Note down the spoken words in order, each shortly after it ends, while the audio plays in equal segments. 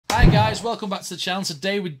Hi guys, welcome back to the channel.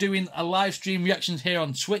 Today we're doing a live stream reactions here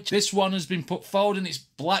on Twitch. This one has been put forward and it's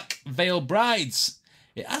Black Veil Brides.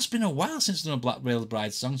 It has been a while since I've done a Black Veil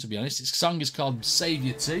Brides song, to be honest. This song is called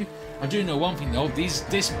Saviour 2. I do know one thing though,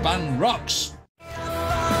 this band rocks.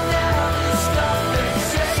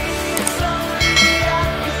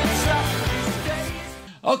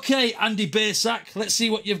 Okay, Andy Baysack, let's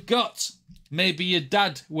see what you've got. Maybe your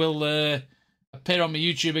dad will appear on my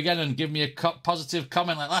YouTube again and give me a positive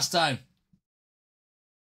comment like last time.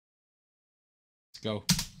 Let's go.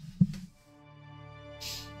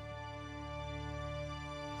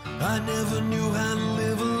 I never knew how to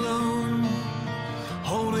live alone,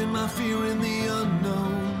 holding my fear in the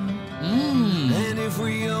unknown. And if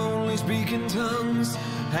we only speak in tongues,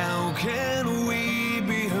 how can we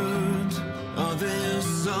be heard? Are there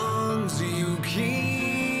songs you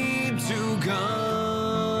keep to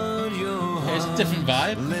guard your heart? It's a different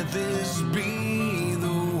vibe. Let this be the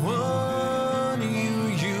one you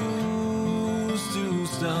use to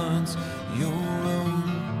start your own.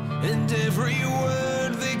 And every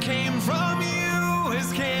word that came from you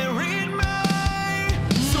has carried me.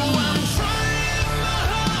 So I'm trying my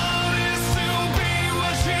hardest to be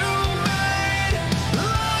what you made.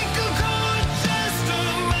 Like a cold jester,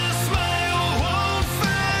 my smile won't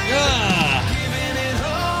fade. Giving it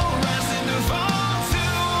all, rising to fall to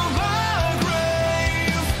my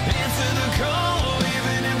grave. Answer the call,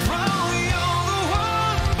 even in front, you're the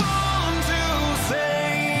one born to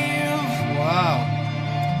save. Wow.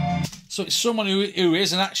 So it's someone who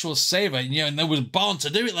is an actual saver, you know, and they was born to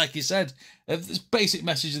do it, like you said. This basic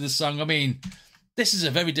message of the song. I mean, this is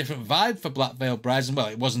a very different vibe for Black Veil Brides, and well,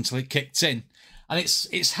 it was until it kicked in. And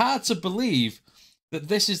it's hard to believe that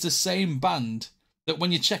this is the same band that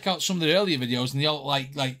when you check out some of the earlier videos, and they all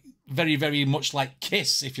like very, very much like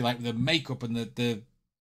Kiss, if you like, with the makeup and the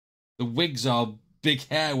wigs or big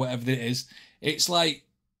hair, whatever it is. It's like,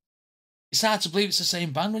 it's hard to believe it's the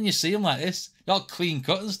same band when you see them like this. They're all clean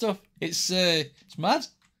cut and stuff. It's mad.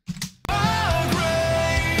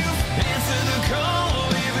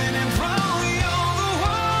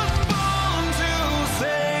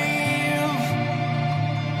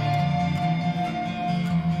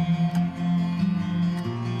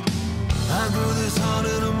 I grew this heart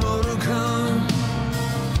in a motor car.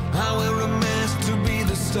 I wear a mask to be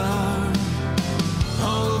the star.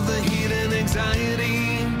 All of the heat and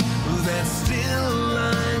anxiety that still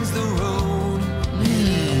lines the road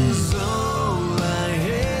is all I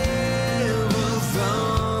ever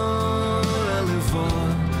thought I lived for.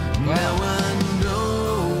 Now I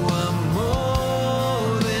know I'm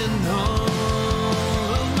more than all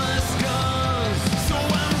of my scars. So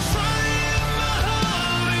I'm trying my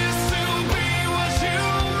hardest to be what you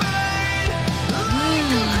made. Like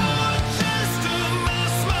a cold jester, my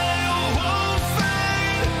smile won't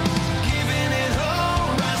fade. Giving it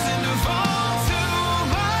all, rising to fall to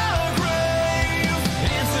my grave.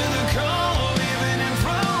 Answer the call, even in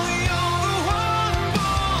front, you're the one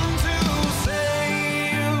born to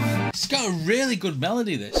save. It's got a really good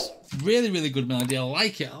melody, this. Really, really good melody. I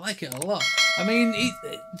like it a lot. I mean,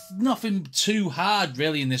 it's nothing too hard,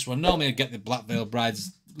 really, in this one. Normally I get the Black Veil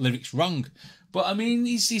Brides lyrics wrong. But, I mean,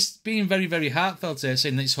 he's being very, very heartfelt here,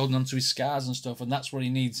 saying that he's holding on to his scars and stuff, and that's what he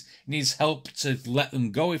needs. He needs help to let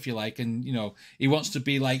them go, if you like. And, you know, he wants to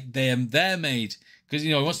be like they're made. Because,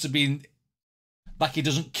 you know, he wants to be like he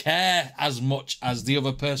doesn't care as much as the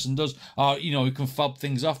other person does. Or, you know, he can fob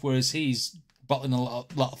things off, whereas he's bottling a lot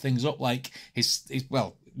of things up, like his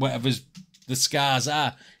well, whatever the scars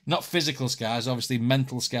are. Not physical scars, obviously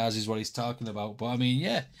mental scars is what he's talking about. But, I mean,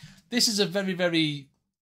 yeah, this is a very, very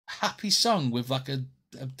happy song with like a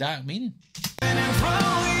dark meaning. And in front,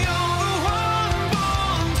 you're the one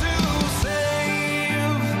born to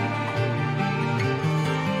save.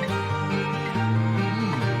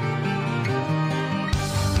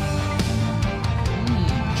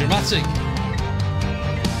 Dramatic.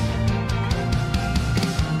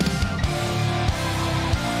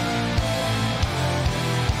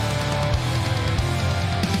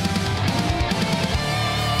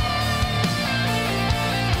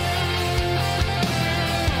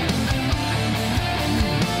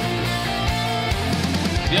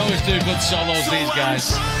 They always do good solos, these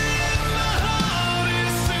guys.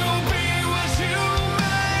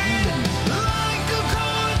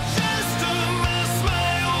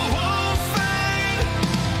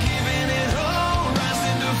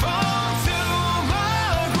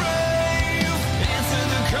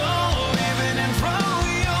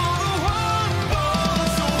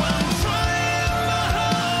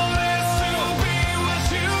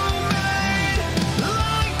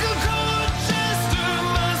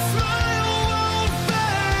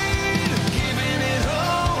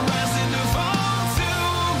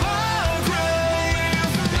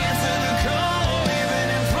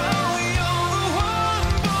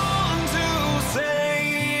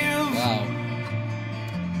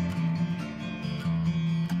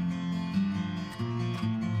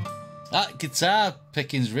 That guitar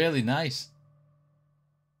picking's really nice.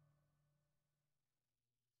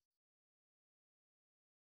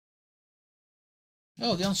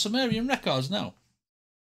 Oh, they're on Sumerian Records now.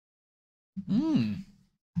 Weren't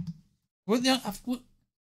they on, am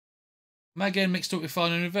I getting mixed up with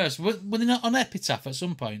Fallen in Reverse? Were they not on Epitaph at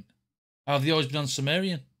some point? Or have they always been on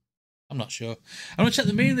Sumerian? I'm not sure. I'm gonna check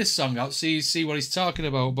the meaning of this song out, see what he's talking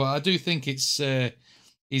about. But I do think it's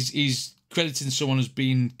he's crediting someone as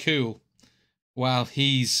being cool while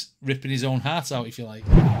he's ripping his own heart out, if you like.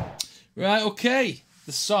 Right, okay.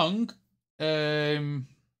 The song,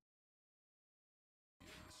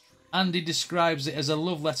 Andy describes it as a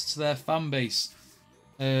love letter to their fan base.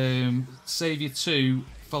 Saviour 2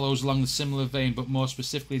 follows along the similar vein, but more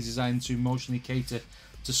specifically designed to emotionally cater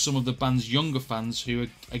to some of the band's younger fans who,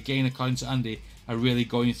 again, according to Andy, are really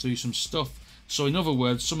going through some stuff. So in other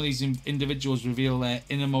words, some of these individuals reveal their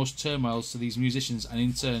innermost turmoils to these musicians, and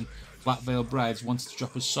in turn, Black Veil Brides wanted to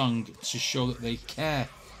drop a song to show that they care.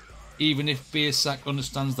 Even if Beersack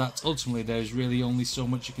understands that ultimately there is really only so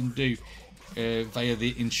much you can do via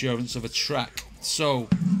the insurance of a track. So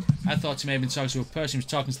I thought he may have been talking to a person who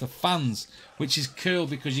was talking to the fans, which is cool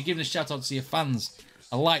because you're giving a shout out to your fans.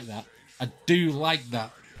 I like that. I do like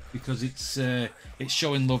that because it's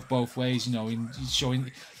showing love both ways, you know. It's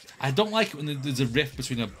showing. I don't like it when there's a rift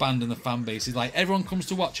between a band and the fan base. It's like everyone comes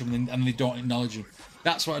to watch them and they don't acknowledge them.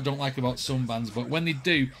 That's what I don't like about some bands. But when they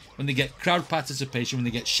do, when they get crowd participation, when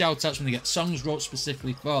they get shout-outs, when they get songs wrote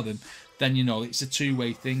specifically for them, then, you know, it's a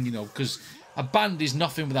two-way thing, you know, because a band is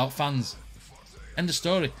nothing without fans. End of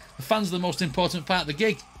story. The fans are the most important part of the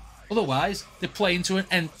gig. Otherwise, they're playing to an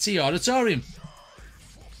empty auditorium.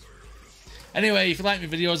 Anyway, if you like my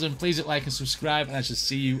videos, then please hit like and subscribe, and I shall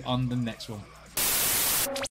see you on the next one.